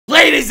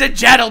Ladies and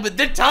gentlemen,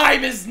 the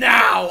time is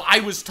now. I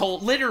was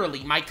told,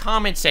 literally, my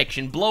comment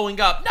section blowing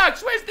up.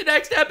 Nux, where's the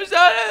next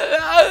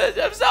episode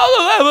of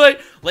Solo Leveling?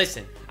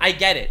 Listen, I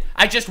get it.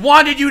 I just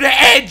wanted you to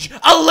edge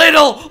a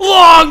little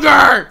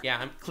longer. Yeah,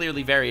 I'm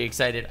clearly very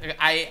excited.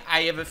 I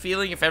have a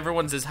feeling if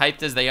everyone's as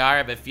hyped as they are, I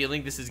have a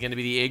feeling this is going to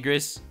be the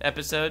Igris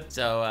episode.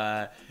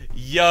 So,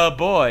 ya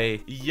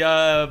boy,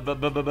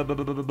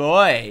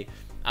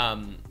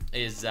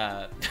 is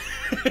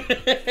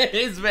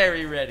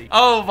very ready.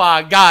 Oh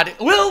my god.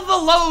 Will the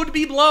load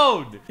be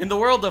blown? In the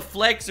world of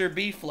flex or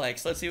be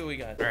flex, let's see what we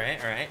got. All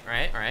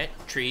right.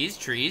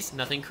 Trees.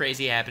 Nothing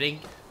crazy happening.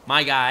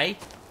 My guy.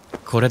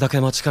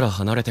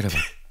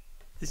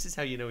 This is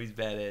how you know he's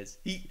badass.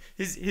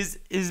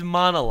 His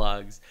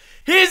monologues.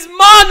 His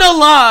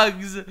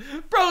monologues!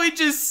 Bro, he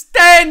just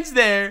stands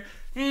there.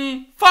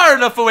 Far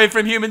enough away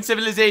from human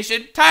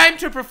civilization. Time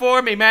to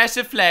perform a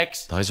massive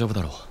flex. Oh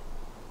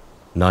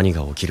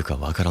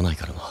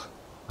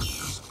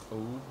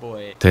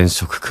boy.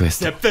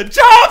 Accept the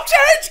job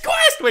change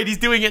quest! Wait, he's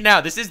doing it now.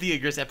 This is the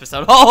Igris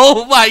episode.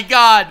 Oh my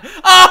god!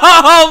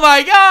 Oh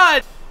my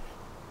god!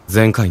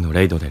 前回の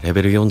レイドでレ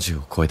ベル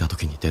40を超えた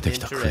時に出てき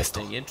たクエスト。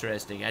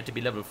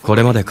こ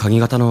れまで鍵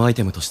型のアイ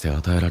テムとして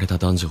与えられた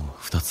ダンジョンも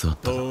2つあっ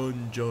たが、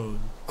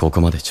ここ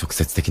まで直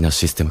接的な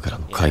システムから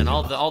の介入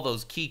は、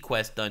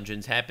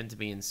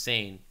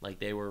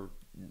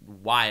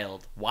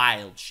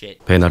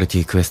ペナルテ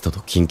ィクエストと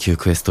緊急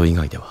クエスト以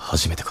外では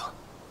初めてか。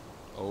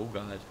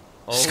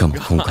しかも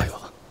今回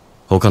は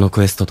他の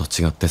クエストと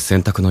違って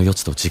選択の余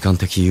地と時間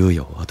的猶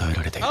予を与え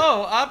られている。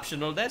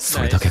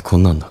それだけ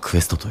困難なク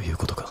エストという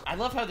ことか。I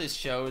love how this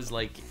show is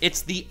like,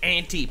 it's the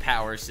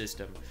anti-power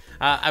system.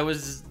 I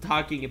was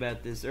talking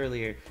about this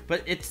earlier,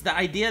 but it's the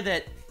idea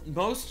that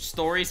most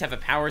stories have a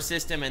power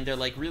system and they're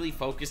like really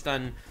focused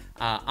on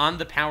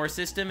the power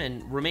system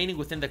and remaining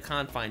within the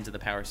confines of the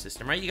power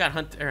system, right? You got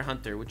Hunter x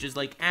Hunter, which is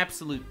like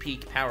absolute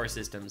peak power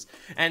systems.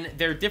 And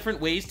there are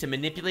different ways to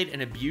manipulate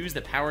and abuse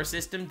the power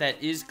system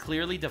that is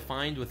clearly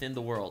defined within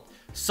the world.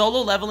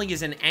 Solo Leveling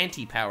is an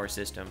anti-power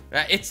system.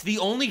 It's the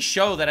only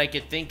show that I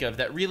could think of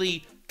that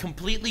really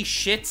completely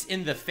shits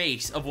in the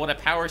face of what a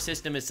power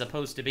system is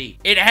supposed to be.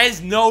 It has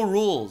no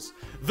rules.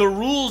 The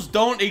rules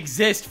don't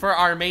exist for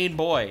our main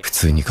boy. 普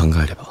通に考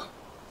えれば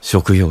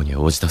職業に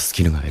応じたス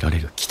キルが得られ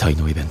る期待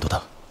のイベント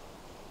だ。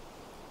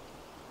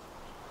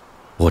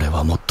俺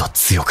はもっと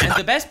強くな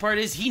る。 And the best part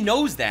is he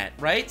knows that,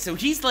 right? So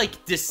he's like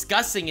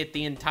discussing it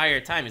the entire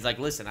time. He's like,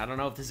 listen, I don't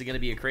know if this is gonna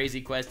be a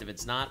crazy quest, if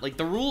it's not. Like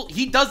the rules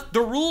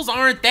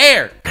aren't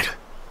there.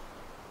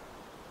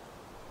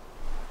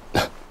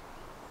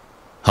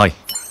 はい。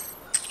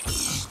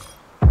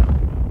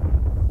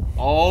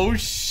 Oh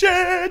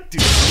shit,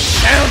 dude.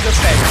 Sound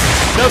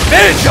effects. The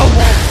visual.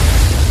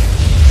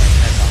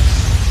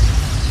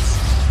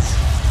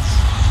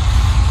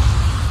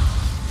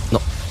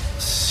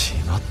 し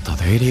まった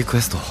デイリーク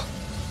エスト。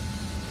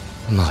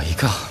まあいい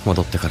か、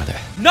戻ってからで。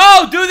 No,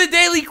 do the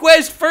daily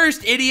quest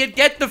first, idiot.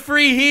 Get the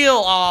free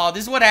heal. Oh,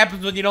 this is what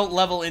happens when you don't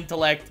level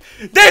intellect.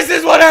 This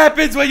is what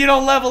happens when you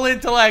don't level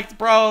intellect,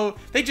 bro.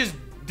 They just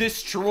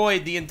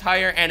destroyed the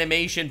entire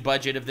animation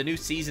budget of the new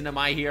season of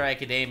My Hero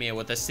Academia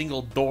with a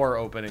single door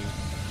opening.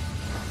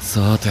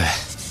 さて、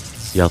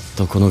やっ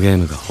とこのゲー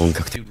ムが本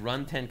格的。 Dude,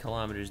 run 10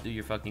 kilometers, do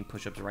your fucking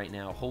push-ups right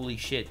now. Holy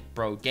shit,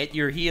 bro, get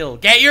your heal.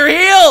 Get your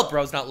heal!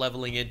 Bro's not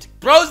leveling it.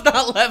 Bro's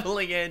not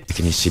leveling it. 的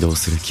に指導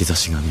する兆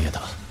しが見え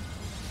た。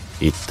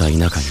一体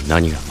中に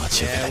何が待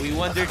ち受けている。 Yeah, we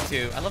wondered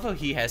too. I love how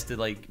he has to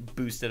like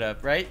boost it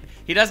up, right?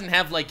 He doesn't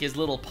have like his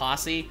little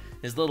posse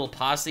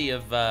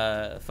of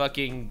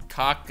fucking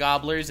cock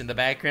gobblers in the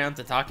background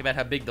to talk about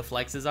how big the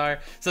flexes are.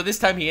 So this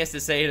time he has to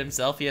say it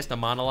himself. He has to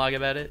monologue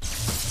about it.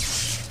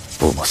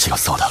 面白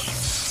そうだ。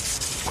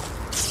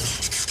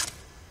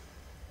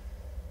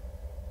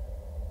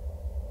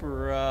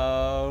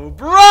 Bro.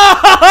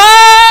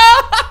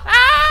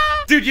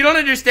 Dude, you don't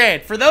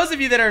understand. For those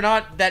of you that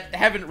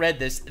haven't read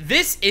this,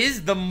 this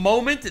is the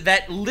moment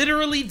that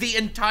literally the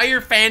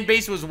entire fan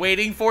base was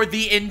waiting for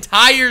the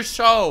entire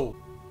show.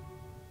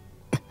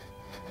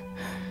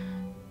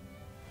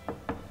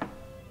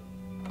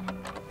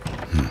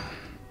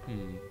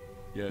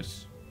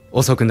 Yes.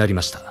 遅くなり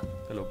ました。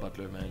 Hello,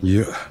 butler man. い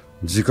や、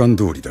時間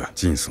通りだ、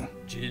ジンソン。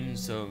ジン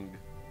ソン。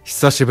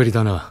久しぶり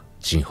だな、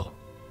ジンホ。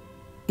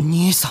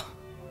兄さん。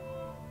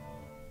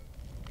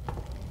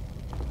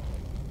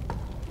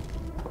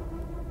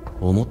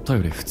 思った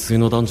より普通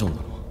のダンジョンな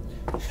の。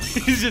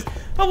 He's just,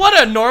 oh, what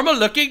a normal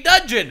looking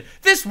dungeon.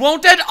 This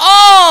won't at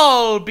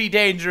all be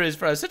dangerous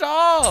for us at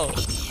all.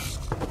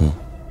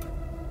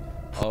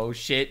 Oh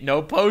shit,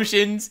 no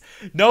potions.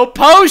 No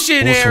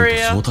potion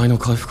area. 状態の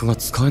回復が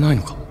使えない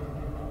のか。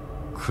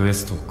クエ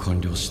ストを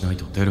完了しない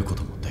と出るこ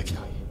ともでき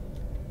ない。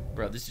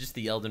 Bro, this is just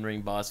the Elden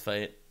Ring boss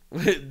fight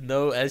with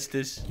no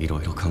Estus. い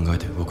ろいろ考え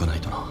て動かない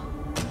とな。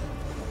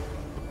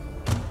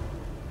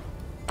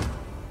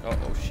 Oh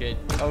shit.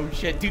 Oh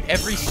shit. Dude,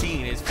 every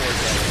scene is 4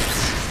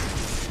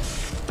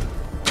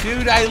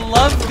 Dude, I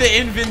love the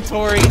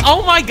inventory.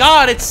 Oh my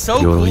god, it's so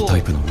cool. 鎧タ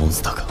イプのモン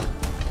スターか。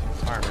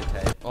Armor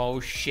type.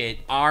 Oh shit,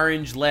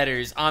 orange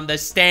letters on the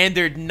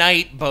standard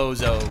knight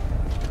bozo.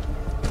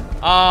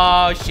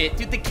 Oh shit,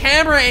 dude, the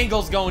camera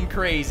angle's going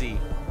crazy.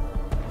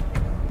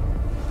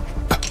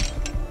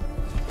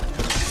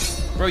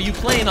 Bro, you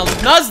playing a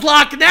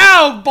Nuzlocke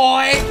now,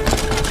 boy!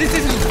 This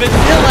isn't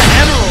vanilla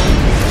emerald.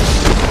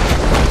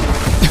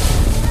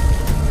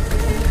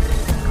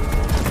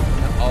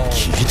 Oh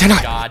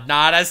my god,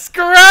 not a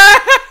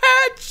scratch!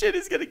 Shit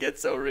is gonna get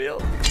so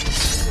real.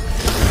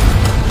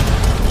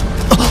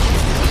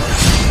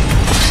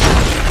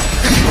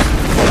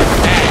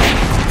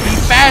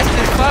 Fast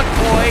as fuck,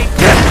 boy.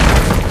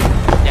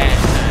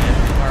 Dash time.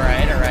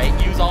 Alright.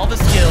 Use all the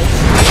skills.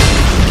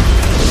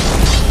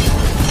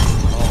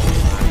 Oh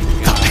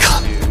my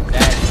god, dude.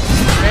 That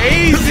is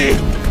crazy.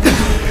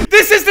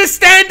 This is the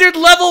standard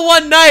level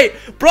 1 knight.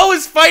 Bro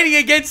is fighting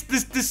against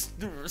this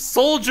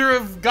soldier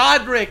of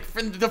Godric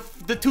from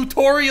the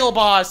tutorial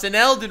boss in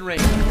Elden Ring.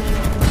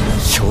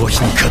 Bro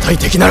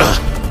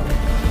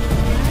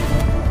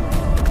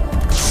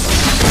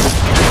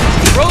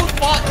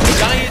fought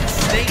giant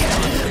snakes.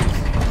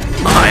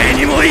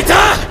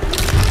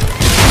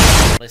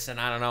 Listen,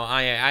 I don't know.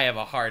 I have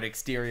a hard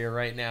exterior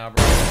right now,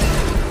 bro.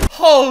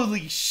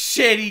 Holy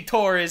shit, he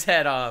tore his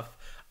head off.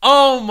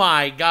 Oh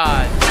my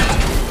god.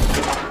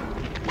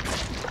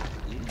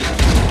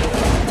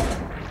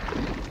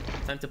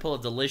 Time to pull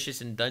a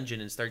delicious in dungeon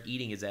and start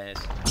eating his ass.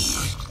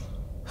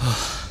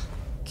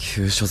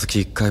 急所好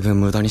き1回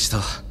分無駄にした。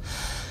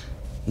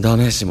ダ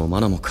メージも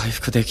マナも回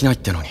復できないっ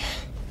てのに。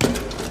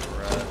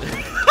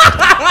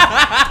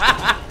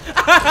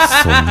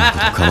そんなこ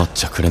と構っ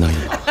ちゃくれないよ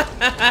な。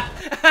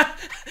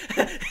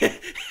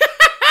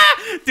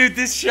Dude,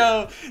 this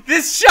show!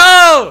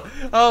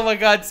 Oh my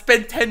god,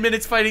 spend 10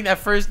 minutes fighting that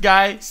first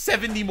guy,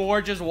 70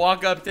 more, just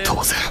walk up to him.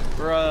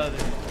 Brother.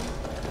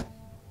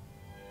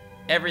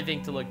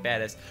 Everything to look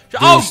badass.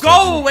 Oh,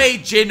 go away,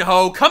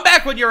 Jinho! Come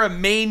back when you're a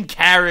main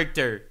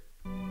character!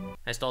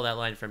 I stole that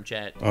line from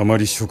chat. Don't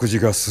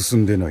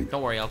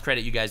worry, I'll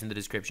credit you guys in the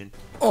description.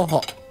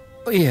 Oh,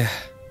 yeah.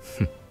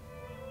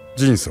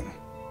 ジンソン、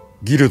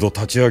ギルド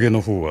立ち上げの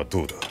方は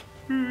どうだ？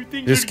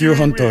レスキュー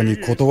ハンターに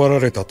断ら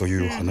れたと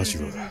いう話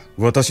は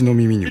私の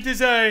耳に。It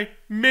is I,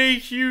 May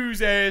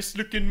Hughes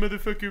ass-looking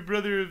motherfucker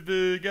brother of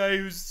the guy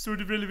who's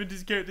sort of relevant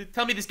as character.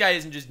 Tell me this guy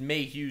isn't just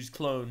May Hughes'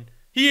 clone.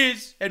 He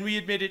is, and we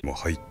admit it. も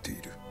入ってい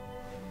る。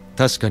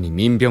確かに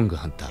ミンビョング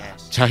ハンター、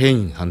チャヘイ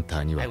ンハン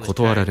ターには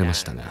断られま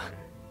したが、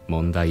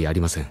問題あ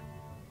りません。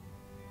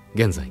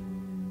現在、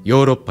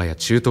ヨーロッパや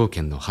中東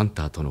圏のハン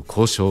ターとの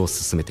交渉を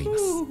進めていま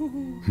す。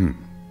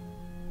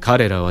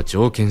彼らは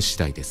条件次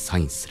第でサ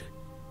インする。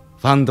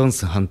ファンドン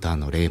スハンター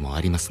の例も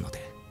ありますの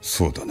で。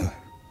そうだな。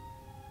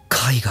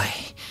海外、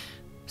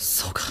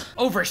そうか。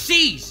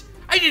Overseas!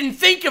 I didn't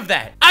think of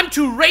that! I'm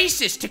too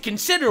racist to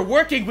consider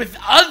working with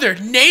other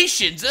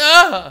nations!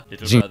 Ugh!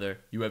 Little brother,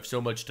 you have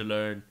so much to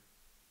learn.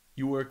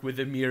 You work with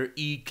a mere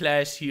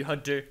E-class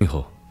hunter.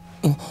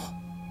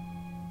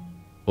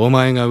 お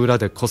前が裏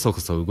でこそこ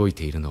そ動い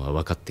ているのは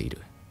分かっている。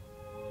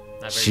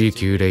C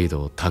級レイ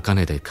ドを高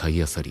値で買い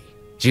漁り、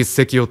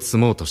実績を積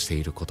もうとして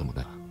いることも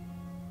な。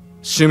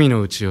趣味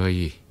のうちは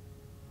いい。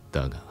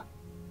だが、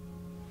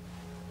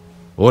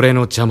俺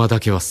の邪魔だ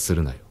けはす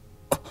るなよ。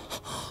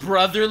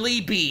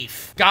Brotherly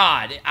beef.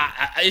 God,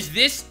 is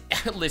this...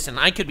 Listen,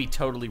 I could be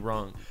totally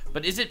wrong,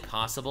 but is it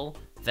possible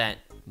that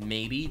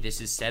maybe this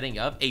is setting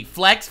up a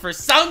flex for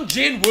some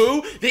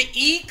Jinwoo, the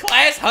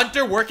E-class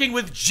hunter working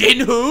with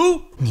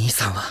Jinwoo? 兄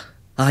さんは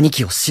兄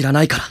貴を知ら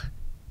ないから。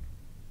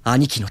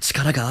兄貴の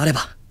力があれ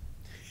ば。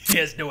He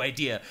has no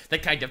idea the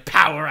kind of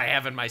power I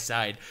have on my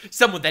side.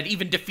 Someone that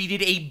even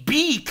defeated a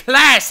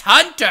B-class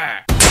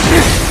hunter!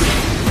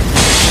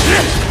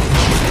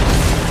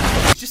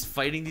 He's just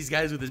fighting these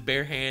guys with his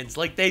bare hands.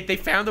 Like, they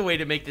found a way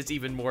to make this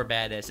even more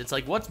badass. It's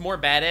like, what's more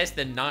badass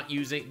than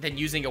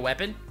using a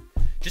weapon?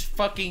 Just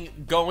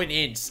fucking going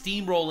in,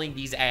 steamrolling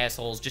these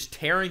assholes, just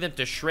tearing them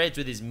to shreds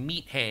with his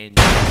meat hands.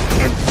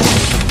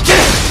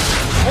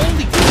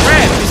 Holy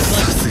crap!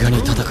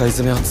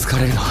 It's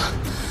like...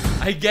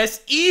 I guess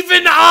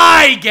even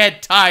I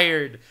get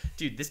tired!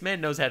 Dude, this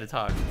man knows how to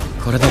talk.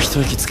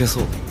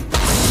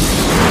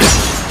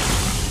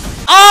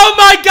 Oh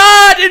my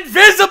god!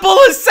 Invisible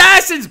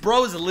assassins!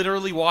 Bro is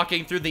literally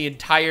walking through the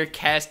entire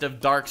cast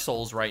of Dark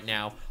Souls right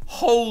now.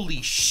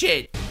 Holy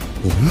shit!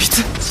 隠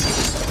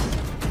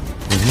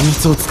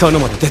密を使うの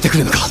まで出てく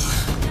るのか。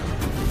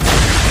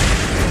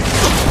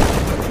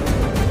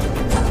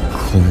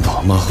今度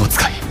は魔法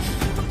使い。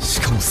し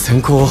かも先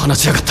行を放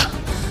ちやがった。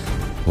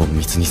隠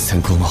密に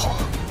先行魔法。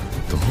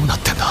どうなっ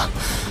てんだ。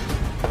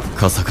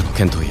カサカの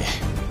剣といい、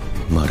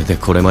まるで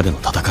これまでの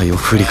戦いを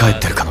振り返っ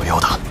てるかのよ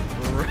うだ。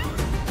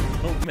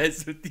Don't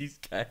mess with these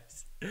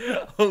guys.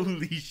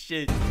 Holy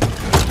shit.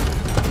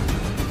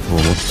 思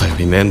ったよ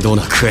り面倒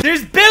なクエ。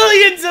 There's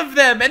billions of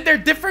them, and they're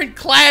different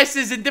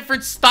classes and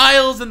different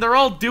styles, and they're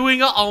all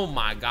doing oh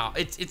my god,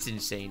 it's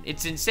insane.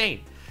 It's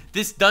insane.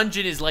 This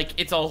dungeon is like,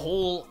 it's a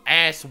whole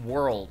ass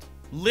world.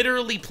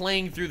 Literally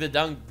playing through the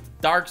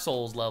Dark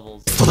Souls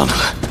levels. そうだな。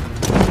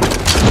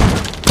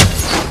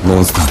モ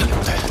ンスターによっ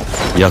て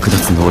役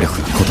立つ能力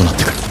が異なっ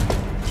てくる。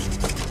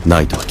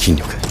ナイトは筋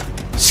力、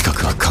視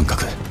覚は感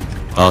覚、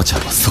アーチャ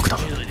ーは速度。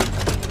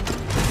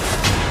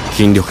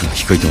筋力が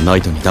低いとナ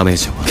イトにダメー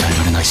ジを与え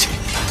られないし。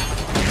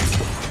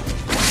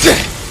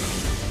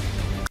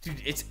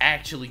Dude, it's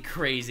actually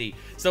crazy.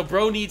 So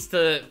bro needs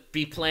to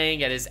be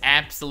playing at his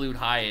absolute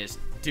highest.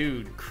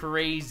 Dude,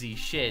 crazy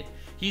shit.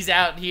 He's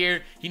out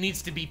here, he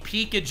needs to be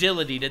peak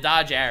agility to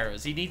dodge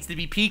arrows. He needs to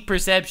be peak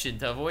perception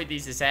to avoid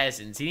these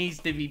assassins. He needs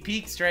to be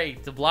peak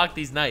strength to block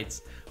these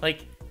knights.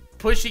 Like,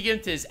 pushing him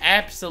to his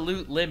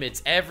absolute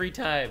limits every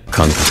time.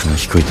 感覚が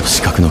低いと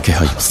視覚の気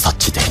配を察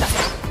知できない。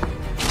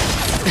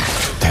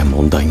で、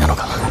問題なの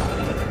が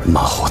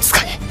魔法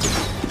使い。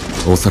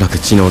おそらく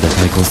知能で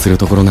対抗する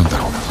ところなんだ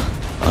ろう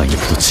が、あいに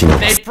くと知能。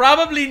They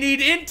probably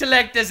need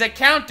intellect as a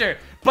counter,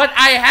 but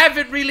I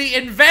haven't really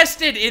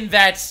invested in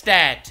that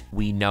stat.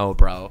 We know,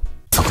 bro.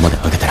 そこまで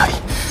上げてない。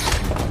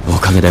お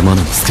かげでマ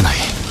ナも少ない。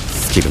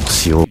スキルの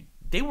使用。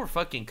They were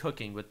fucking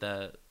cooking with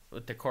the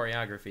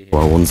choreography here.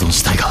 は温存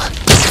したいが。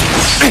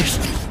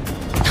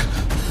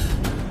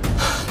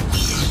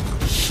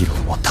疲労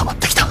も溜まっ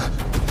てきた。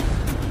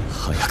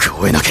早く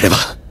終えなければ。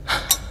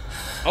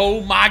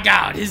Oh my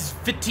god, his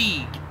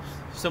fatigue.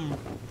 Some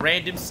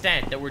random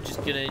stat that we're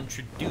just gonna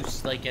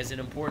introduce like as an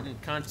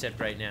important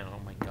concept right now. Oh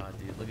my god,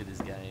 dude, look at this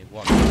guy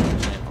walking around in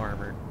that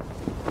armor.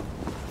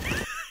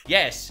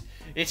 Yes,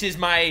 it is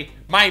my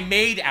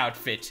maid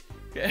outfit.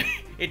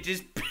 It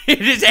is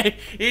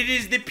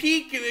the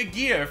peak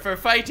gear for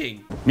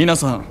fighting. 皆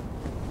さん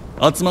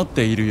集まっ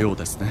ているよう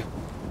ですね。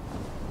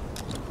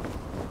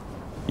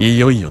い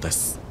よいよで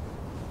す。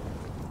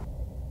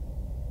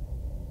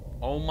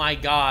 Oh my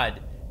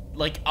god,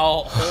 like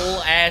a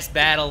whole ass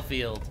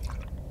battlefield.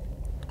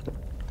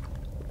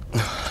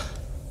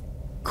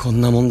 こ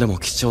んなもんでも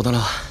貴重だ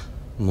な。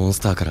モンス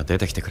ターから出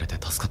てきてくれて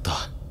助かっ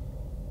た。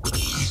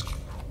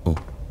お、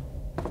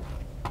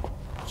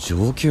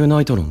上級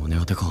ナイトの胸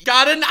当てか。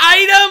Got an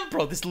item!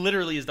 Bro, this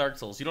literally is Dark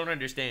Souls. You don't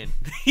understand.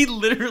 He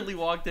literally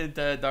walked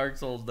into a Dark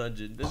Souls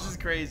dungeon. This is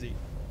crazy.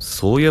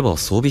 そういえば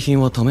装備品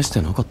は試し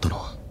てなかった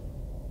な。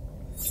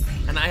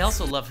And I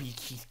also love he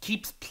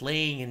keeps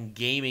playing and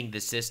gaming the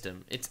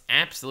system. It's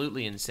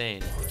absolutely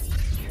insane.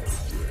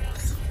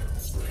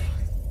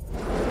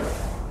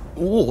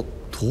 おお、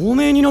透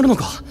明になるの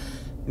か。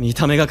見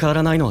た目が変わ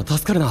らないのは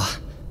助かるな。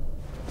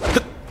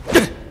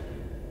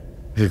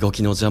動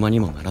きの邪魔に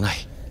もならな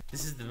い。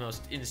This is the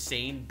most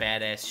insane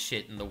badass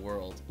shit in the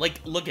world.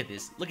 Like, look at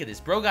this. Look at this.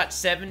 Bro got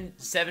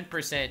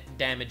 7%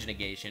 damage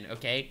negation,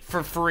 okay?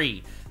 For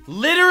free.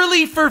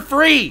 Literally for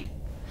free!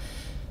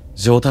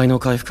 状態の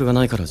回復が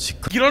ないから実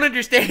感。 You don't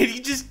understand.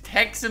 He just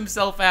techs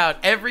himself out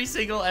every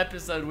single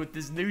episode with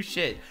this new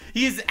shit.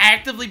 He is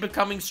actively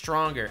becoming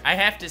stronger. I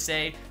have to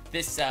say,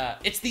 this,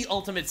 it's the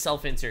ultimate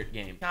self-insert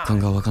game.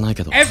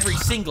 Every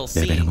single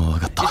scene,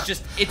 it's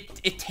just,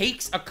 it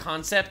takes a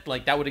concept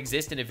like that would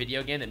exist in a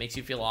video game that makes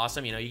you feel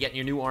awesome. You know, you get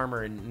your new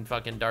armor in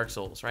fucking Dark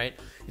Souls, right?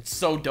 It's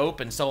so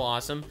dope and so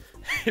awesome.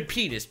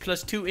 Penis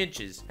plus 2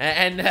 inches.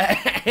 And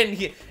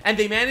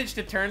they managed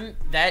to turn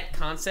that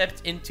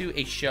concept into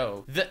a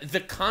show.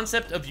 The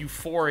concept of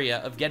euphoria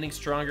of getting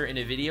stronger in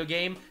a video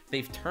game,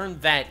 they've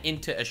turned that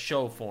into a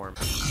show form.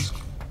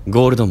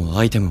 ゴールドも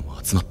アイテム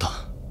も集まった。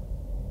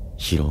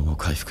疲労も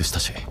回復した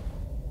し、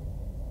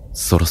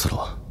そろそ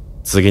ろ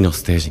次の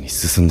ステージに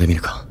進んでみ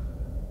るか。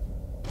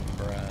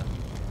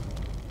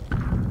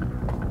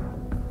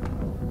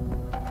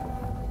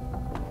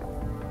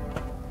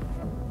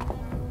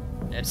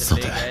さ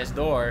て、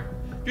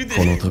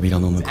この扉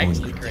の向こう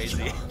に。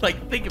 Like,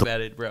 think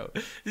about it, bro.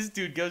 This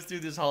dude goes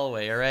through this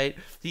hallway, all right?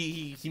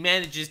 He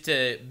manages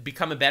to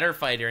become a better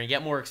fighter and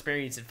get more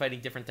experience in fighting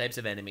different types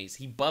of enemies.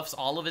 He buffs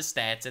all of his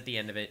stats at the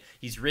end of it.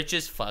 He's rich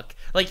as fuck.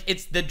 Like,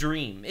 it's the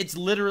dream. It's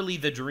literally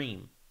the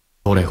dream.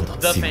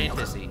 The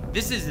fantasy.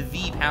 This is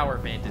the power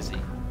fantasy.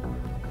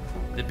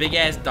 The big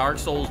ass Dark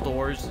Souls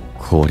doors.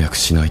 攻略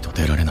しないと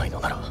出られないの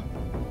なら、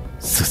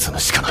進む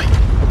しかない。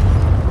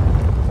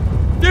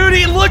 Dude,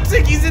 he looks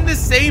like he's in the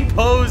same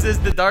pose as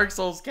the Dark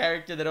Souls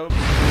character that opened.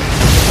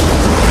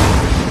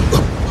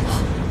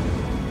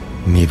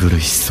 身震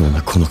いしそう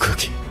なこの空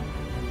気。 Bro.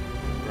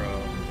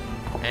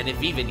 And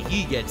if even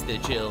he gets the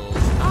chills.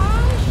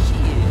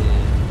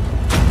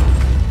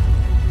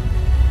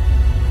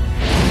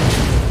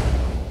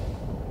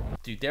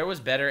 Dude, there was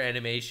better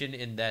animation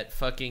in that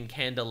fucking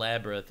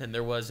candelabra than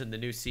there was in the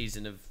new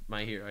season of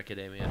My Hero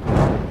Academia.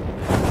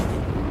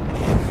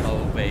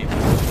 Oh, baby.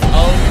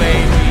 Oh,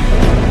 baby.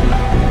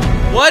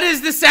 What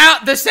is the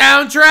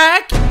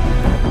soundtrack?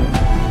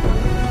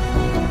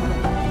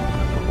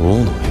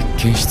 王の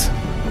謁見室。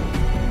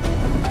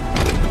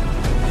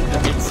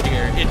 It's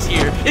here. It's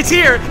here. It's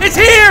here. It's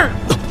here.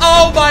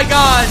 Oh my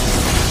god.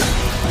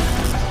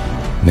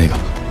 目が、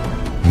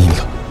耳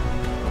が、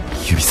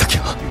指先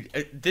が。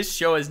 This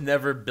show has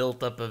never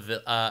built up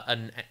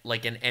an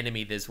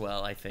enemy this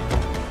well, I think.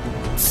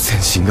 全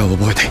身が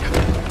覚えている。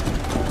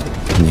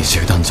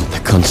20ダンジョンで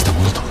感じた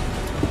ものと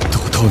同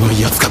等。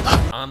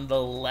On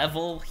the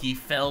level he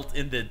felt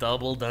in the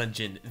double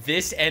dungeon,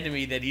 this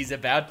enemy that he's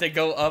about to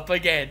go up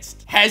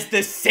against has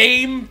the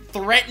same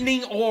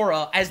threatening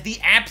aura as the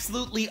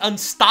absolutely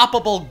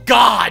unstoppable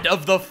god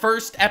of the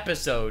first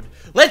episode.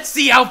 Let's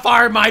see how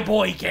far my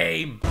boy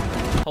came.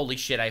 Holy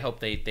shit, I hope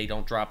they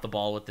don't drop the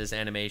ball with this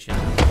animation.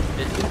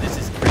 This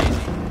is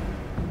crazy.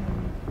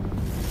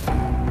 Oh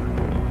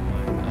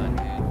my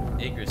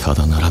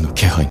god,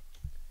 dude.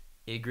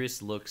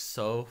 Igris looks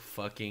so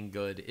fucking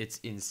good. It's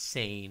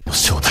insane.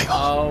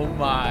 Oh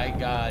my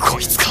god.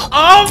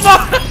 Oh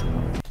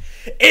my!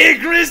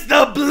 Igris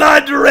the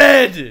Blood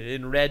Red!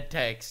 In red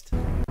text.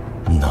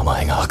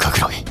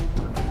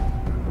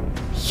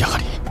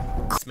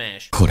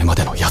 Smash.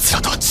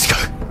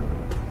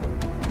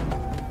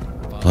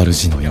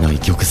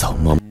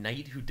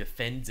 Knight who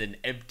defends an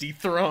empty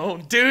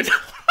throne. Dude,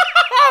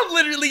 I'm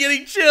literally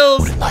getting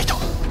chills.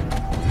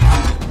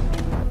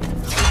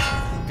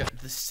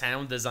 The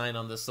sound design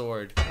on the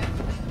sword. Holy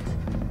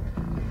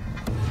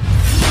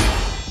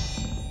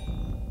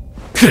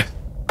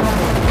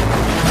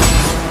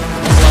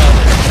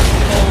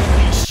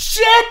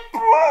shit!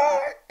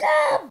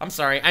 I'm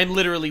sorry, I'm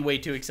literally way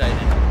too excited.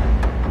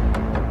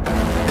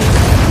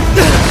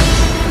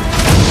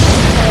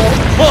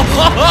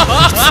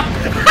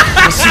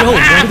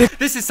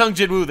 This is Sung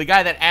Jin-woo, the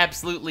guy that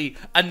absolutely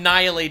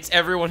annihilates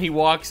everyone he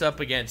walks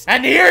up against.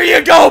 And here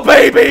you go,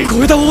 baby!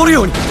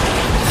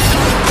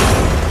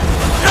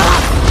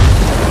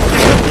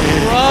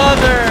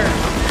 Brother!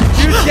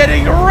 Dude's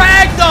getting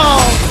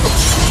ragdolled!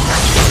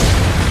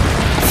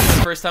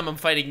 First time I'm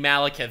fighting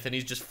Malekith and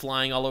he's just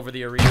flying all over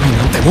the arena.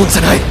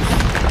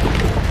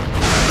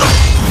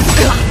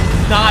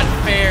 Not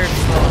fair.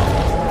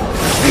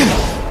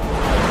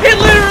 It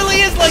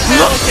literally is like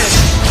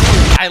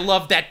Malekith! I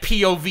love that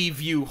POV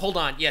view. Hold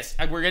on, yes,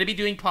 we're gonna be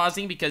doing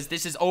pausing because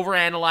this is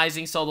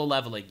overanalyzing solo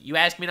leveling. You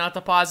asked me not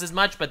to pause as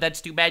much, but that's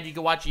too bad. You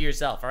can watch it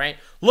yourself, alright?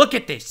 Look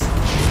at this.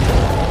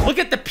 Look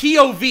at the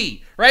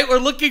POV, right? We're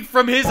looking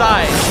from his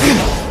eyes.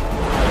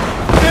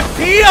 The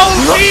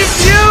POV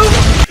view!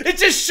 It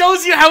just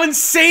shows you how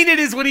insane it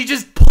is when he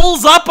just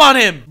pulls up on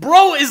him.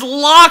 Bro is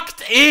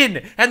locked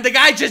in, and the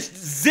guy just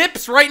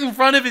zips right in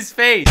front of his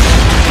face.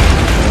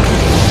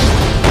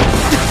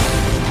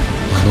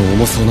 Oh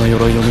my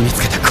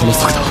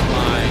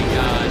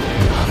god,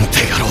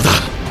 dude.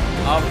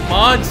 A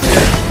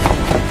monster!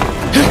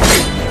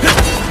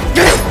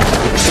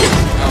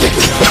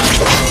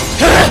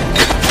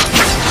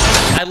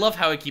 I love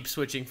how it keeps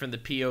switching from the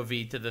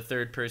POV to the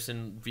third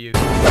person view.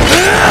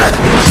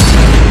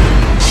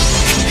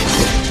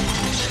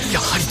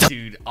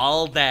 Dude,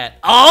 all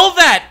that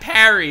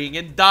parrying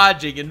and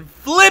dodging and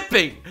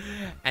flipping!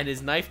 And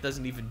his knife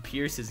doesn't even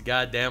pierce his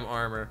goddamn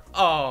armor.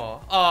 Oh.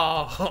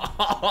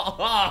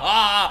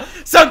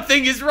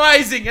 Something is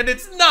rising and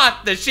it's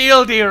not the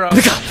shield hero. Oh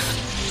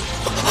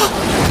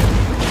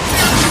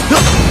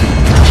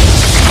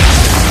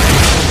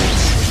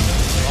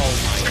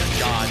my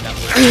god, that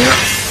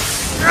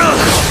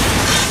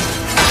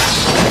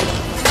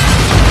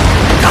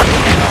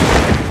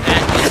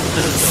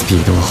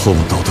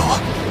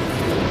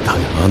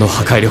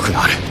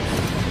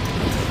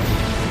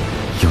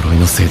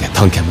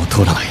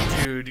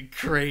Dude,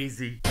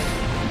 crazy.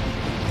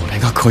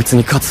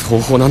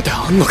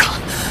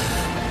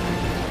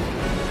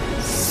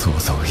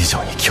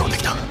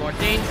 More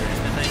dangerous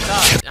than I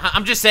thought.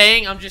 I'm just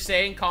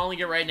saying, calling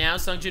it right now,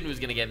 Sung Jin was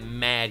gonna get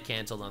mad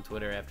canceled on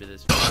Twitter after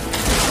this.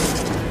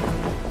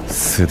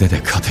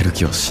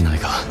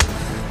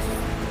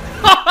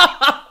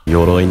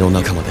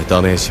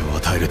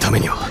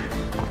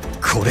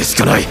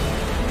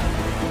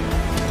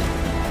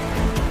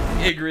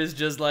 Igris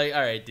just like,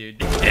 alright, dude.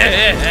 Brother,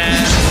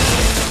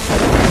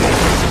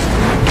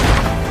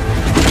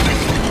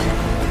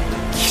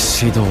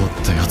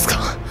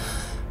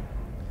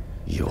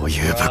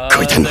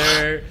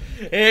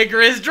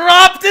 Igris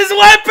dropped his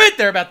weapon!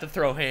 They're about to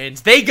throw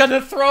hands. They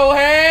gonna throw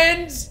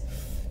hands?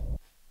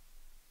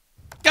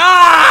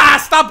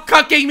 Ah! Stop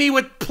cucking me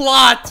with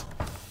plot!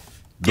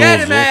 Get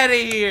him out of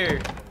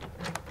here!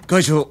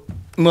 会長、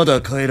ま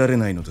だ帰られ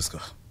ないのです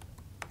か？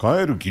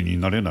帰る気に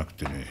なれなく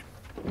てね。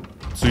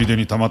ついで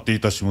に溜まってい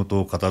た仕事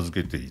を片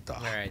付けてい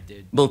た。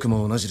僕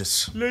も同じで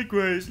す。今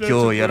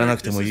日やらな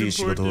くてもいい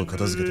仕事を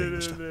片付けていま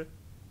した。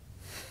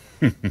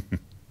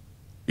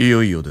い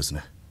よいよです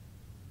ね。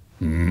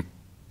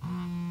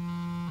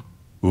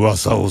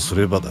噂をす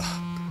ればだ。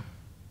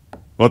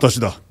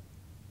私だ。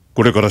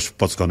これから出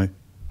発かね。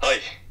はい。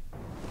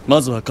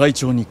まずは会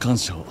長に感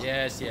謝を。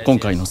今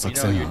回の作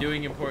戦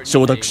は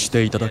承諾し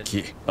ていただ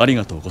きあり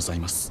がとうござい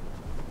ます。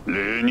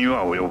礼に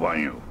は及ば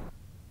んよ。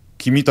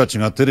君たち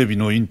がテレビ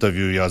のインタビ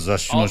ューや雑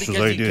誌の取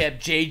材で All because you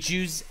kept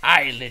Jeju's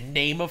island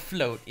name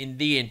afloat in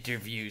the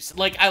interviews.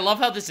 Like, I love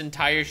how this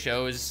entire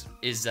show is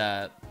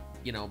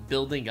you know,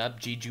 building up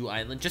Jeju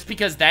Island, just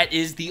because that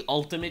is the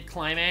ultimate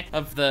climax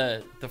of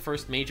the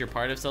first major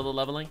part of solo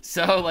leveling.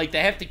 So, like,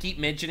 they have to keep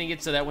mentioning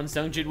it so that when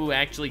Sung Jin-woo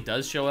actually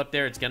does show up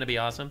there, it's gonna be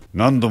awesome.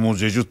 何度も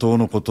ジェジュ島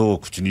のことを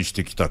口にし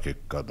てきた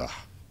結果だ。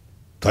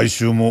大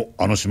衆も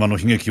あの島の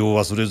悲劇を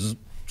忘れず、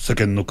世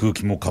間の空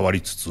気も変わ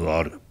りつつ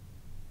ある。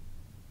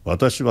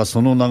私は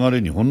その流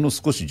れにほんの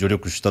少し助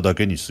力しただ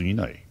けに過ぎ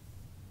ない。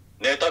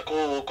ネタ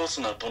コを起こ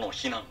すなとの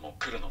非難も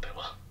来るので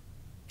は。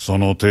そ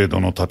の程度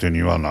の盾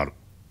にはなる。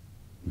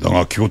だ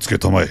が気をつけ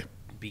たまえ。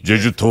ジェ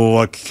ジュ島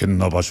は危険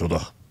な場所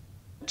だ。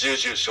重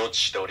々承知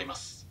しておりま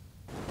す。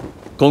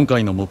今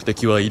回の目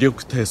的は威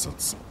力偵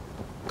察。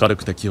軽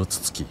く敵をつ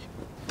つき、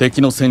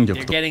敵の戦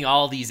力と。They're getting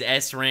all these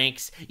S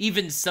ranks.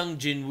 Even Sung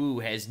Jin-woo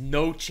has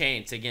no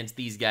chance against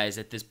these guys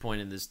at this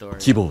point in the story.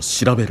 規模を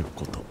調べる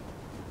こと。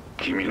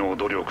君の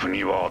努力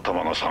には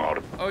頭が下が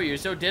る。Oh, you're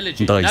so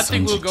diligent. 第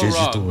Nothing 3次 will ジ go ェジ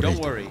ュ wrong. 島レ Don't イ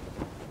ド。 worry.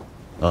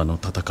 あの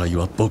戦い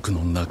は僕の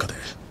中で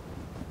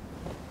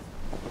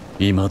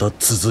未だ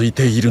続い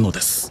ているので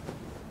す。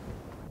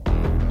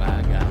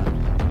My God.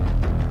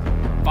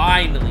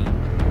 Finally.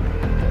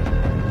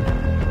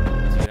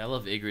 Dude, I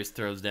love Igris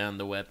throws down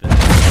the weapon.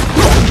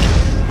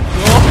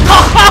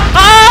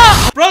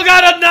 Bro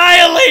got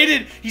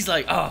annihilated! He's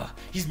like, oh,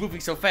 he's moving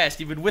so fast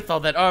even with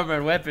all that armor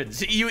and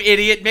weapons. You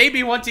idiot.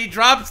 Maybe once he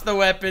drops the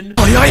weapon.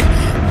 Aye, aye.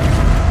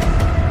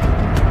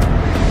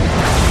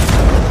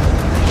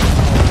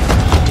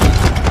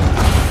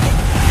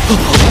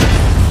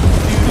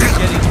 Dude's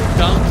getting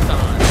dunked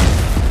on.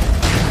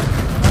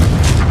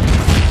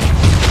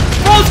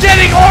 Bro's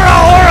getting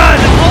aura!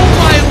 Oh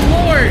my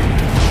lord!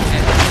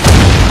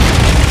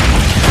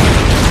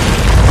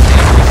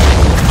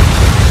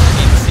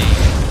 Insane.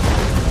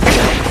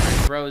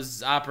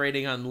 Bro's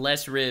operating on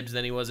less ribs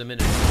than he was a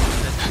minute ago.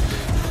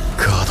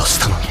 ガードし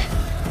たのに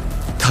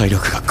体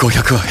力が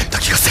500は減った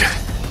気がする。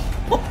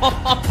僕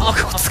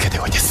をつけて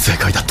おいて正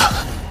解だった。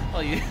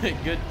Well,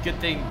 good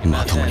thing.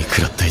 まともに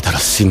食らっていたら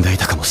死んでい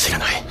たかもしれ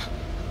ない。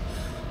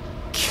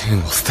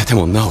剣を捨てて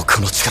もなおこ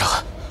の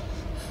力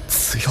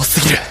強す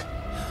ぎる。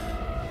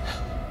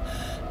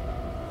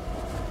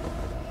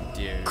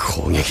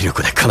攻撃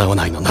力でかなわ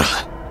ないのなら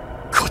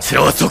こち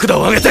らは速度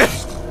を上げて。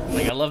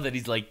Like, I love that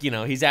he's like, you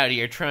know, he's out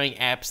here trying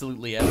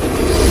absolutely everything.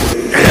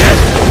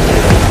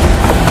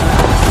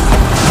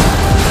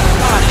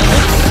 God, it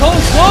looks so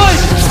good!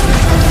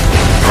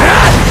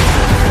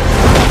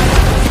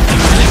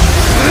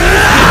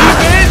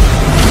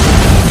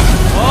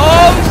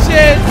 Oh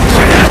shit!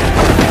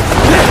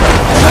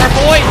 Our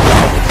boy!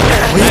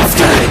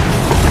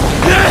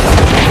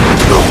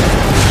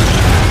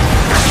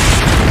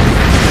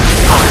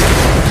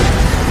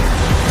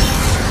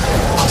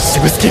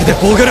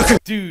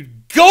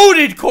 Dude,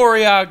 goated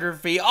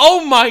choreography!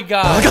 Oh my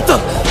god!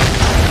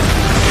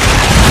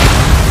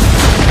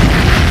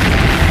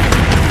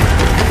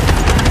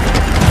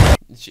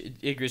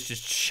 Igris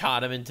just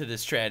shot him into the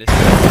stratosphere.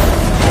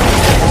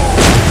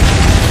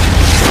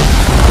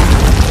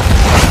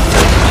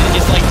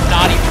 It's like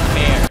not even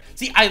fair.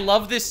 See, I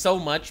love this so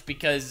much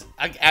because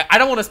I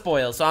don't want to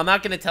spoil, so I'm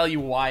not going to tell you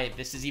why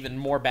this is even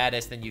more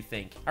badass than you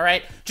think. All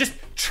right? Just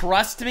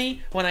trust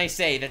me when I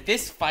say that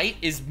this fight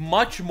is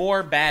much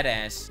more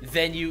badass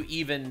than you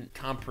even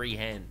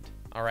comprehend.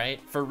 All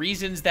right? For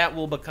reasons that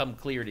will become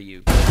clear to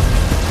you.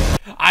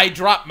 I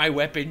drop my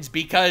weapons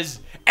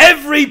because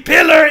every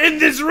pillar in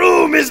this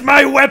room is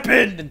my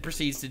weapon! And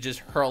proceeds to just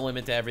hurl him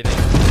into everything.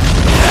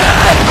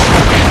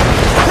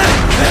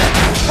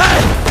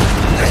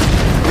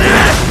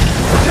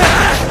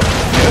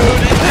 Dude,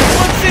 this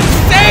one's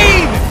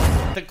insane!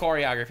 The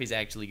choreography's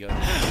actually good.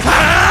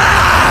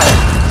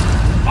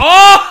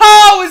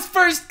 Oh, his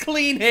first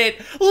clean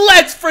hit!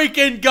 Let's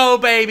freaking go,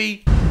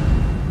 baby!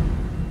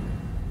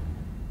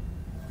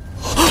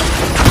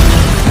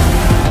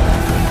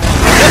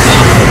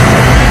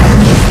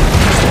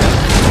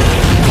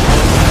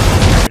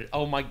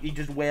 Oh my, he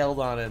just wailed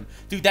on him.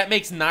 Dude, that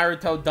makes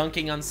Naruto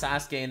dunking on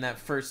Sasuke in that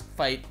first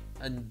fight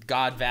in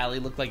God Valley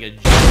look like a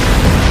joke.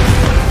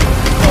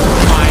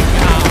 Oh my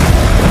god.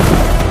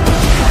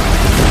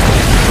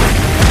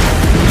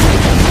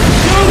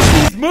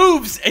 Dude, these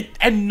moves,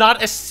 and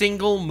not a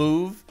single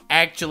move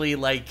actually,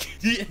 like,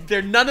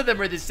 none of them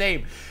are the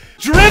same.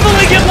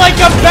 Dribbling it like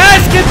a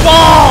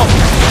basketball!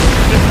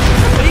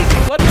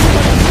 Amazing, what the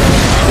fuck?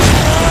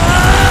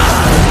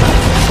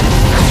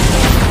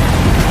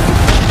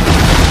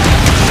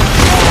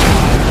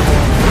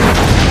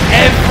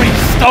 Every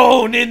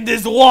stone in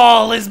this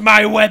wall is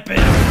my weapon.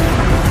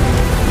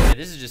 Yeah,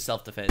 this is just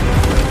self-defense.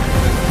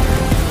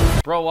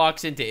 Bro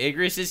walks into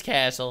Igris's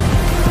castle.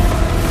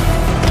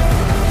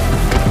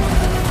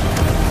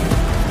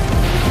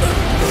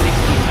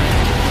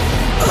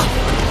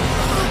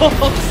 Oh,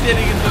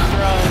 sitting in the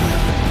throne.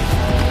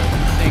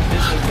 I think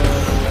this will go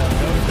over well,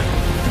 don't you?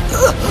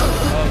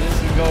 Oh, this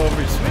will go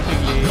over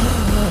swimmingly.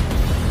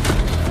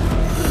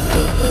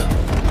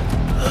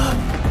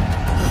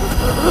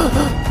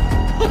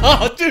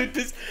 Oh, dude,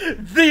 this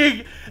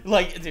big,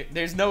 like, dude,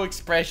 there's no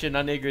expression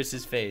on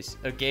Igris's face,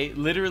 okay?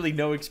 Literally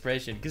no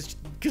expression, because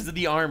of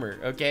the armor,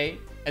 okay?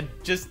 And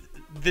just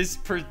this,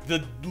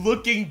 the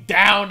looking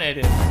down at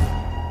him.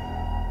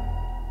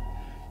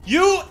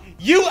 You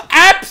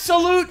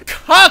absolute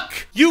cuck!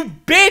 You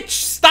bitch!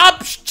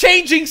 Stop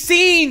changing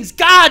scenes!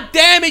 God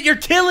damn it, you're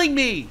killing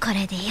me!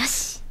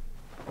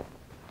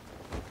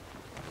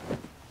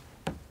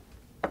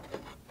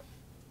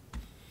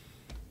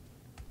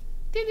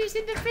 this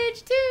in the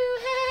fridge too.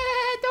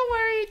 Don't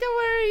worry,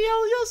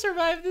 you'll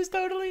survive this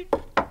totally.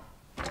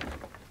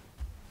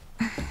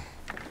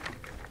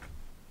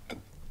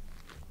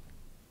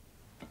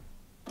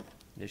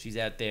 There she's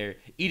out there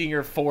eating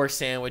her 4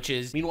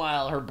 sandwiches.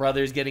 Meanwhile, her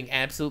brother's getting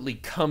absolutely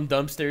cum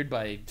dumpstered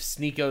by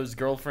Sneeko's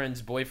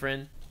girlfriend's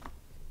boyfriend.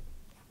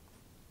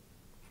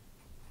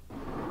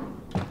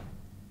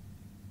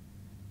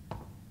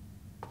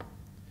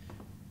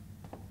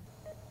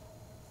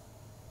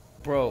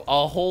 Bro,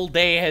 a whole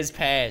day has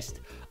passed.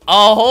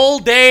 A whole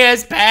day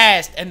has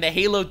passed, and the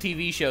Halo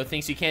TV show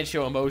thinks you can't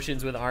show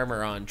emotions with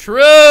armor on.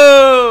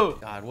 True!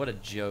 God, what a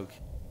joke.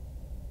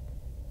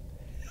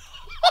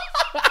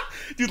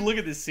 Dude, look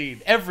at this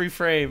scene. Every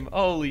frame.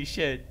 Holy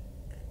shit.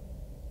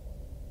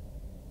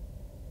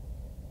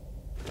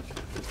 You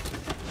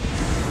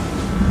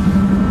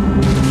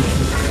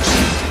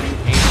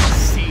ain't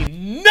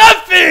seen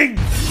nothing!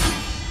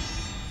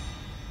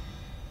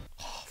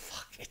 Oh,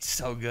 fuck. It's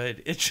so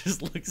good. It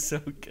just looks so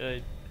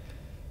good.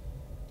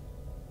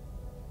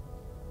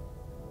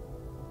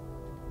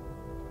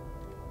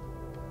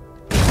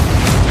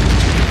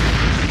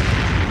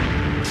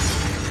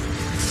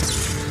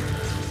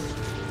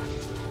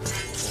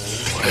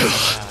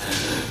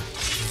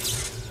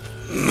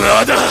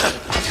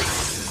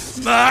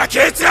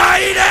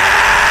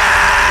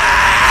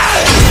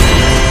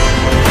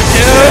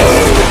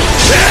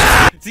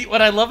 See,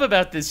 what I love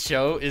about this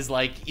show is,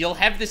 like, you'll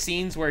have the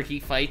scenes where he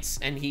fights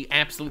and he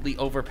absolutely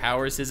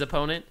overpowers his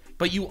opponent,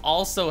 but you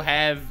also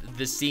have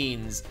the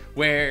scenes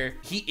where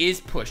he is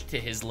pushed to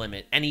his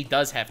limit and he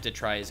does have to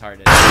try his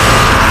hardest.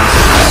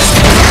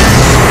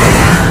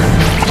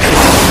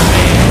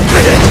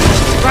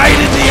 Right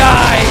in the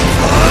eye!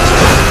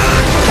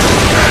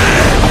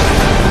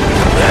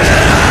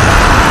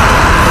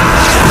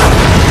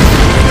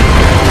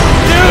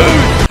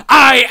 Dude!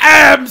 I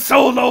am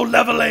solo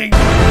leveling!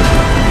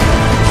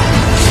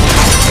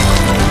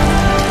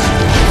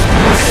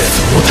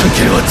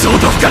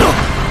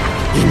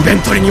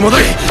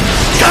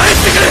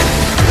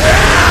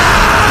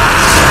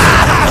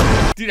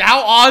 Dude,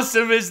 how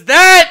awesome is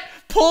that?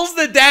 Pulls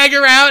the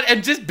dagger out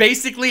and just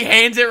basically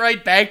hands it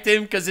right back to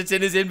him because it's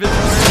in his inventory.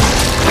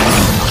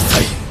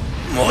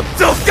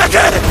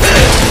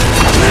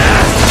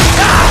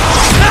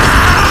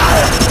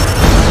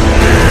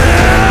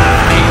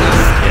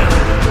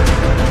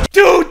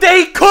 Dude,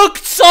 they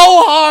cooked so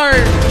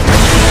hard!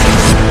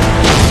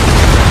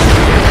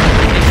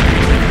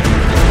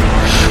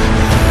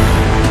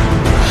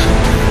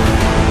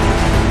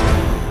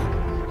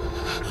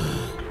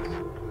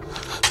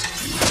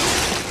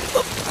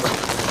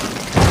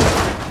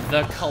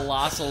 The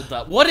colossal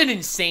duck. What an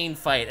insane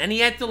fight. And he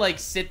had to, like,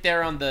 sit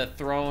there on the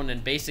throne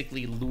and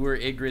basically lure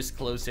Igris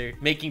closer,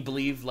 making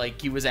believe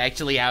like he was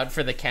actually out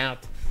for the count.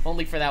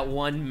 Only for that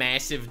one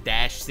massive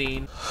dash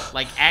scene.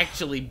 Like,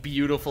 actually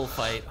beautiful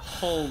fight.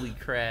 Holy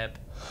crap.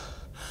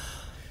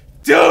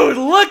 Dude,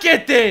 look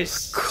at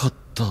this! Yeah,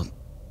 don't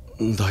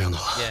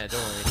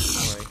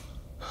worry.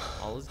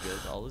 All is good,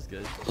 all is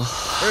good.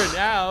 For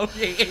now.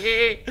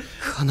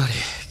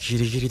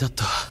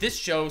 This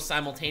show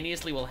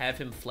simultaneously will have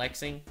him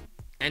flexing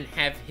and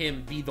have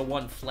him be the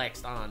one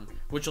flexed on,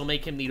 which will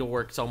make him need to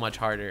work so much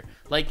harder.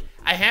 Like,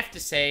 I have to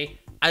say,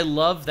 I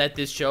love that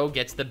this show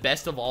gets the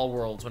best of all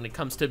worlds when it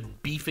comes to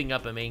beefing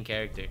up a main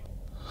character.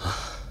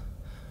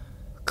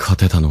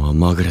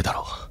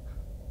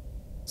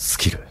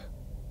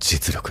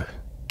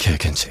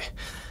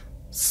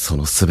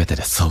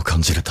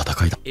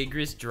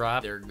 Igris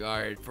dropped their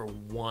guard for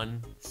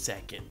 1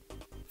 second.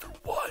 For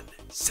 1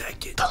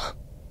 second.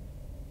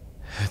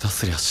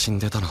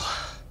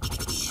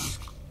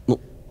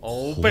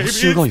 Oh, baby,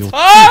 it's time!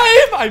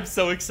 I'm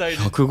so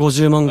excited. Okay,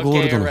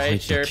 right,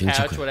 share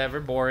pouch, whatever,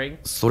 boring.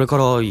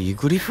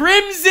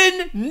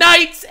 Crimson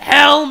Knight's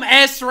Helm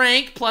S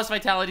rank plus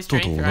vitality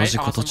strength, right?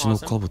 Awesome,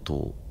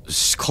 awesome.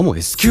 しかも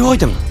S 級アイ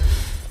テム。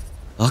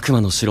悪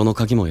魔の城の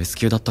鍵も S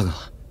級だったが、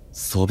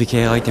装備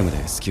系アイテムで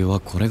S 級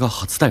はこれが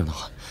初だよな。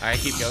Alright,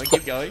 keep going,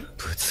 keep going.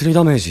 物理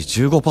ダメージ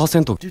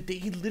 15%。 Dude,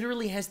 he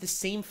literally has the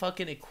same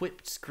fucking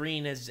equipped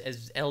screen as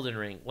Elden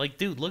Ring. Like,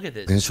 dude, look at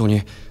this. 減少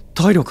に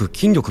体力、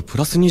筋力プ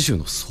ラス20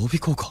の装備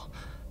効果。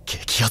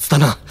激アツだ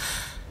な。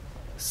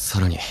さ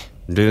らに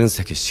ルーン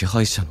石支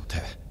配者の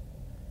手。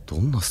ど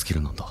んなスキ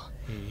ルなんだ。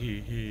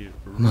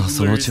まあ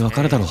そのうちわ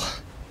かるだろう。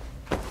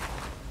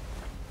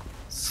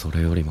そ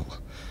れよりも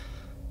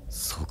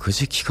即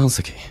時帰還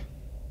石。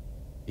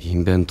イ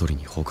ンベントリ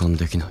に保管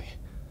できない。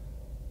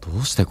ど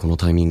うしてこの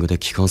タイミングで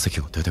帰還石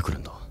が出てくる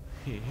んだ。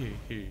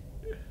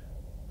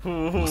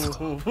まさか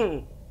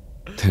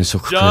転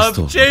職クエス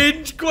ト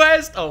change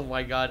quest. Oh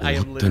my god, I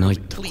am literally.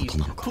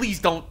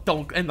 Please don't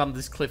end on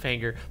this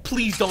cliffhanger.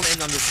 Please don't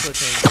end on this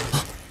cliffhanger.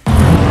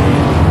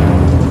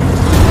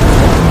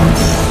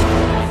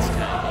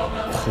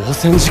 交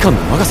戦時間の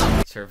長さ。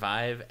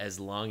 Survive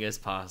as long as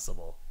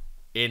possible.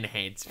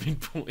 Enhancement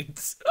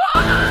points.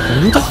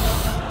 なんだ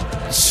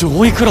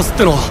上位クラスっ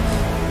てのは。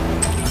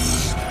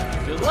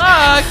Good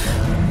luck!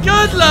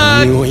 Good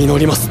luck! 運を祈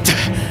りますって。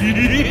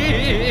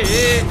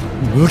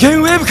無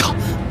限ウェーブか。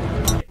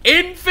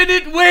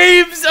Infinite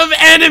waves of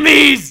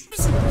enemies!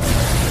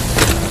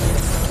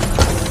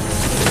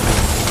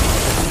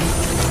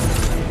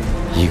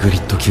イグリ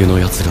ッド級の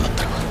奴らだっ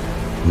たら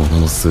も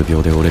のの数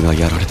秒で俺が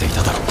やられてい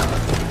ただろうな。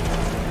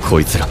こ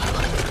いつらなら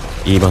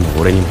今の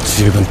俺にも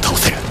十分倒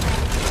せる。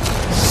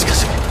しか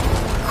しこ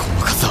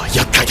の数は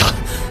厄介だ。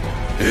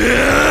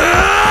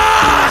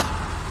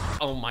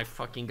Oh my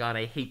fucking god,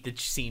 I hate the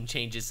scene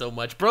changes so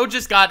much. Bro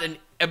just got an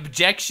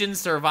objection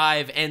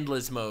survive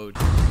endless mode.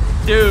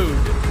 Dude.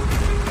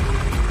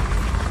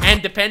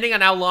 And depending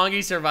on how long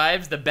he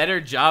survives, the better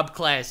job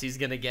class he's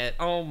gonna get.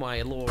 Oh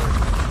my lord.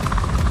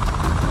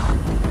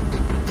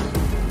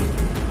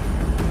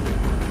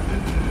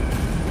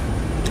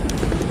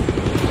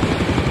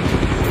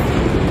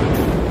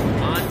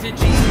 On to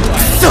G.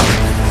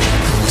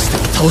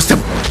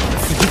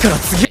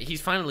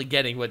 He's finally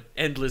getting what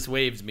endless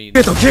waves mean.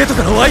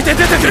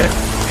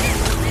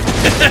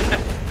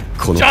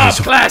 Job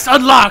class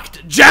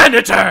unlocked!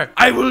 Janitor!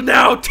 I will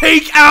now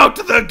take out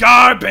the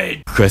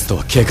garbage! クエスト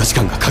は経過時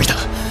間が鍵だ。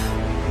な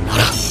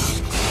ら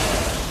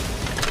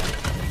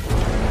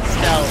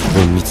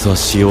隠密は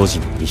使用時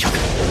に200。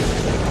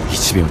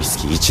1秒につ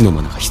き1の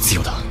マナが必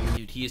要だ。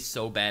 Dude, he is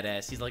so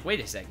badass. He's like, wait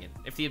a second.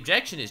 If the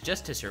objection is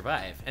just to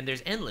survive, and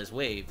there's endless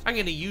waves, I'm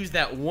gonna use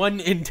that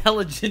one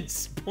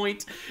intelligence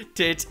point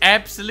to its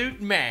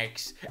absolute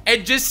max,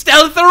 and just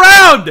stealth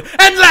around,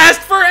 and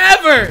last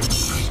forever!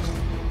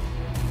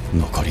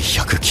 残り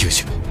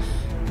190。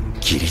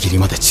ギリギリ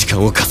まで時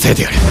間を稼い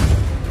でやる。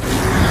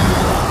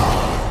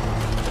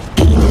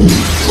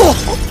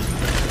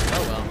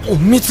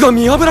隠密が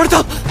見破られ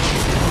た。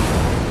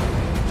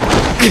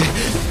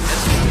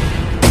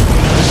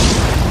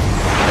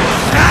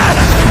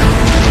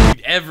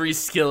Every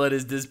skill at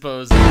his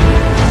disposal. 想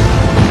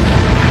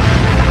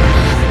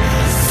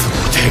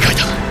定外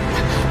だ。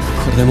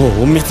これでも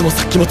う隠密も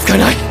殺気も使え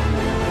ない。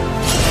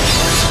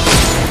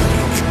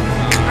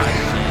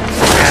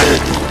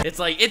It's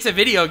like, it's a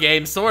video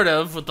game, sort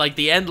of, with like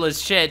the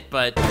endless shit,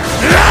 but...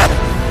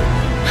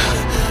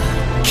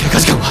 経過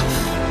時間は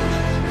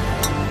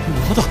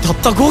まだたっ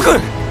た5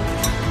分。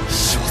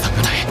賞賛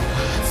がない。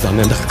残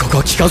念だがここ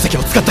は機関石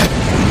を使って。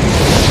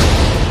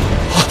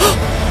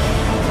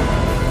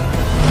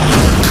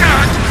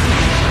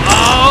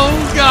Oh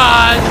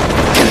god!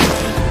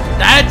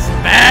 That's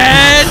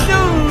bad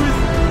news!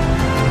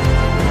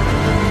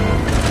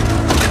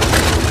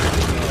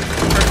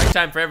 Perfect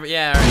time for every...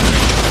 Yeah,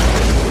 alright.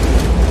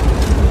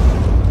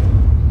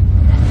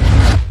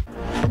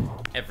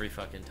 Every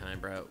fucking time,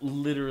 bro.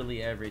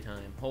 Literally every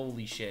time.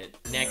 Holy shit.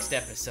 Next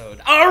episode.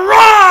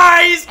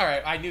 Arise!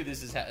 Alright, I knew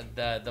this is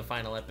the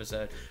final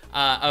episode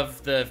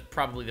of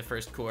probably the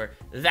first core.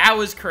 That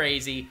was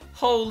crazy.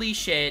 Holy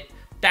shit.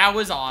 That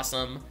was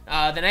awesome.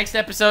 The next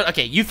episode,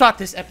 okay, you thought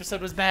this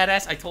episode was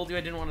badass. I told you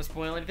I didn't want to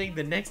spoil anything.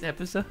 The next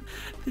episode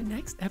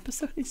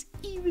is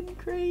even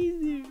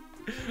crazier.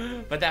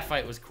 But that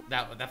fight was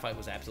that fight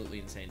was absolutely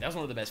insane. That was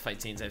one of the best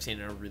fight scenes I've seen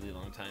in a really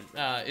long time.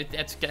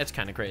 That's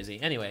kind of crazy.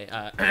 Anyway,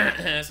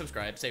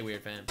 subscribe, say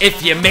weird fam.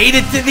 If you made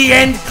it to the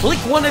end, click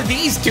one of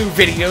these two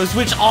videos,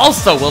 which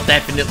also will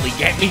definitely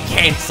get me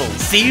canceled.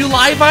 See you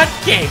live on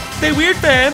game. Say weird fam.